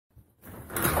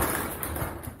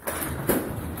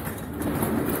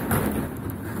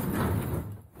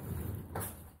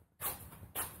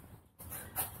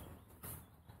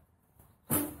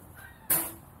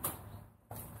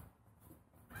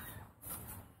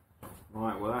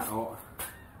Right, well that lot,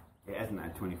 it hasn't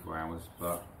had 24 hours,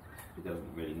 but it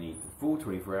doesn't really need the full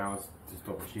 24 hours to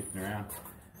stop it shifting around.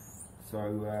 So,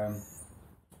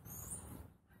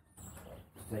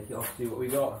 let's take it off, see what we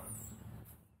got.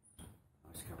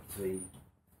 Nice cup of tea.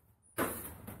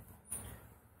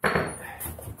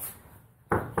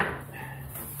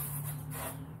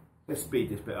 Let's speed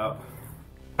this bit up.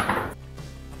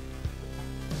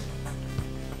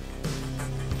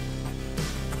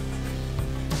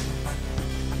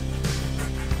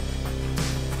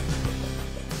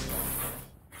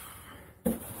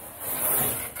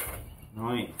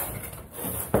 Right,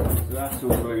 so that's all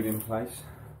glued in place.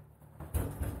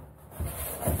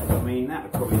 I mean, that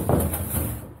would probably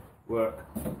work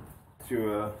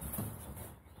through a,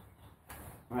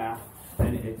 well,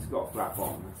 and it's got a flat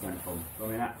bottom, that's no problem. So, I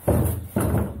mean,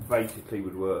 that basically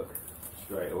would work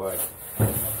straight away.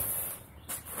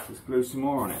 Let's glue some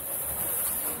more on it.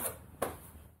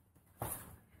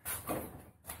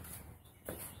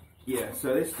 Yeah,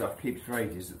 so this stuff keeps for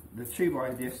ages. The tube I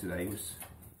had yesterday was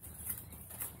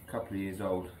a couple of years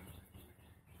old,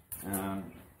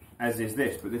 as is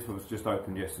this, but this one was just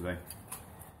opened yesterday.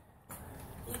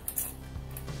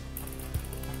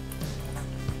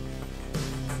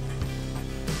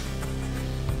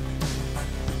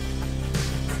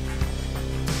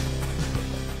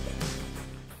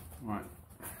 Right,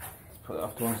 let's put that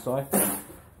off to one side.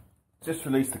 Just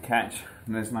release the catch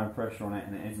and there's no pressure on it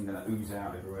and it isn't going to ooze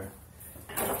out everywhere.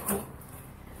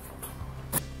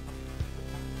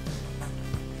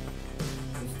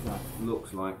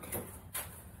 Looks like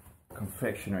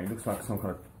confectionery, looks like some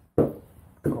kind of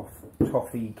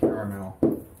toffee caramel,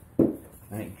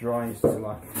 and it dries to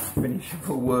like finish of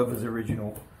a Werther's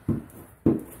original.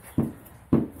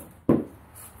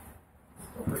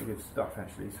 Pretty good stuff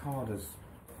actually. It's hard as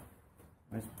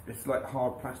it's like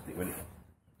hard plastic when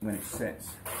it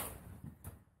sets.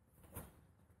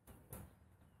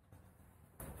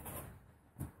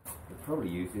 I'll probably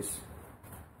use this.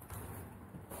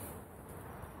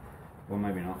 Well,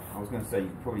 maybe not. I was going to say you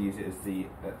could probably use it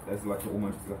as like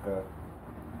almost like a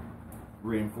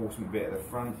reinforcement bit at the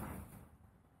front.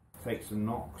 Take some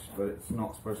knocks, but it's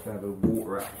not supposed to have a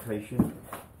water application.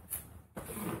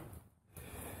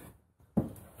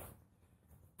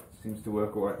 Seems to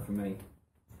work alright for me.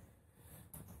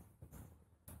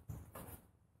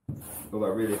 Although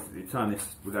realistically, the time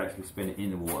this would actually spin it in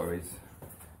the water is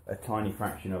a tiny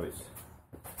fraction of its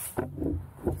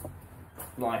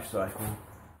life cycle.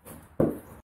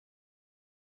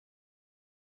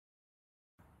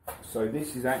 So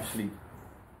this is actually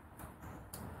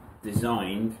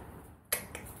designed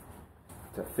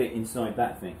to fit inside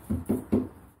that thing.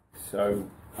 So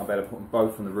I better put them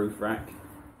both on the roof rack,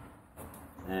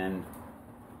 and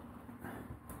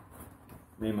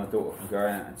me and my daughter can go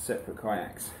out and separate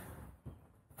kayaks.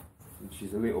 And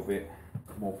she's a little bit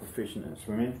more proficient at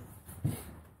swimming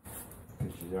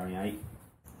because she's only 8.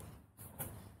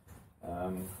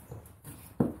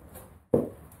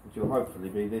 Which will hopefully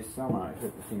be this summer if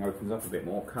everything opens up a bit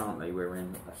more. Currently we're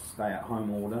in a stay-at-home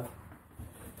order,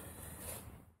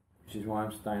 which is why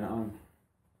I'm staying at home,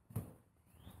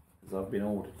 because I've been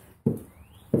ordered.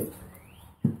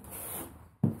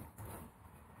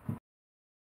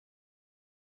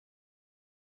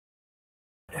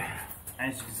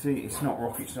 As you can see, it's not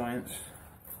rocket science.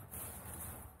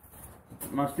 The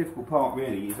most difficult part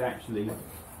really is actually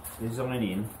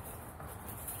designing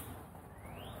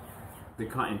the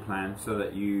cutting plan so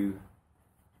that you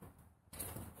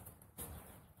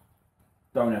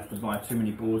don't have to buy too many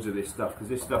boards of this stuff, because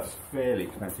this stuff's fairly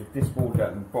expensive. This board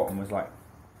at the bottom was like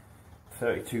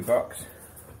 32 bucks,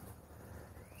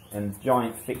 and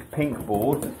giant thick pink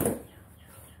board,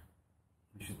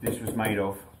 which this was made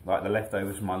of, like the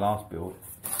leftovers from my last build,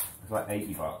 it's like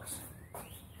 80 bucks.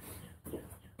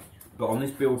 But on this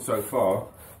build so far,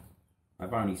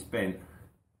 I've only spent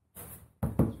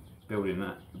building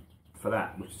that for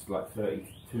that, which is like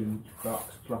 32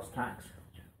 bucks plus tax.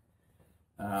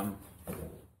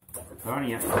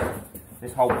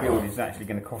 This whole build is actually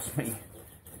going to cost me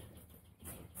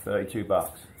 32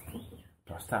 bucks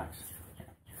plus tax.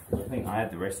 I think I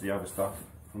had the rest of the other stuff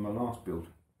from my last build.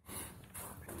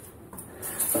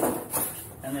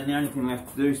 And then the only thing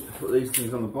left to do is to put these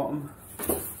things on the bottom.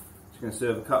 It's going to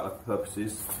serve a couple of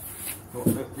purposes.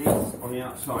 Put these on the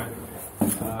outside.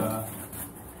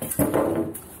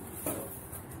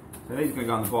 So these are going to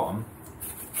go on the bottom,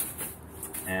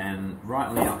 and right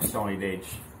on the outside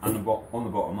edge, on the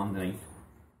bottom underneath,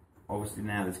 obviously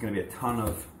now there's going to be a ton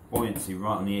of buoyancy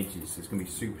right on the edges. It's going to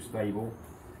be super stable,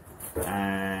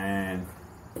 and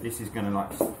this is going to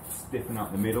like stiffen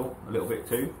up the middle a little bit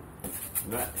too.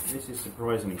 This is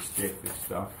surprisingly stiff, this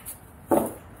stuff.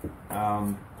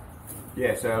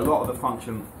 Yeah, so a lot of the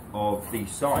function of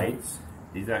these sides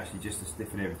is actually just to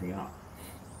stiffen everything up.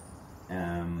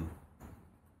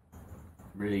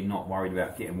 Really not worried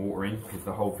about getting water in, because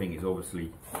the whole thing is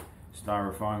obviously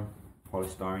styrofoam,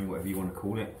 polystyrene, whatever you want to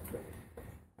call it.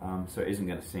 So it isn't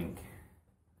going to sink.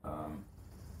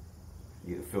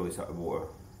 You can fill this up with water.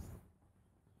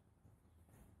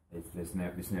 It's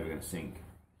never going to sink.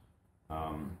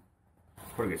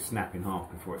 It's probably going to snap in half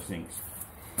before it sinks.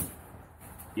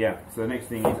 Yeah, so the next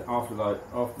thing is after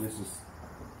this is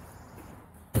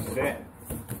set,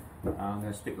 I'm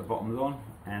going to stick the bottoms on,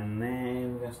 and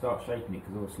then we're going to start shaping it,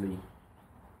 because obviously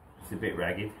it's a bit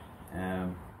ragged.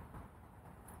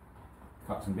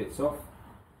 Cut some bits off,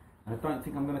 and I don't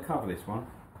think I'm going to cover this one.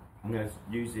 I'm going to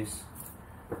use this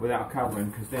without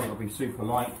covering, because then it'll be super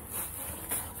light,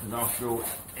 because after all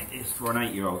it is for an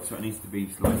 8-year-old, so it needs to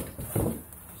be like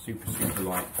super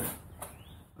light.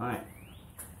 Alright,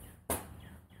 that's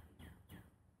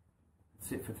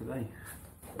it for today.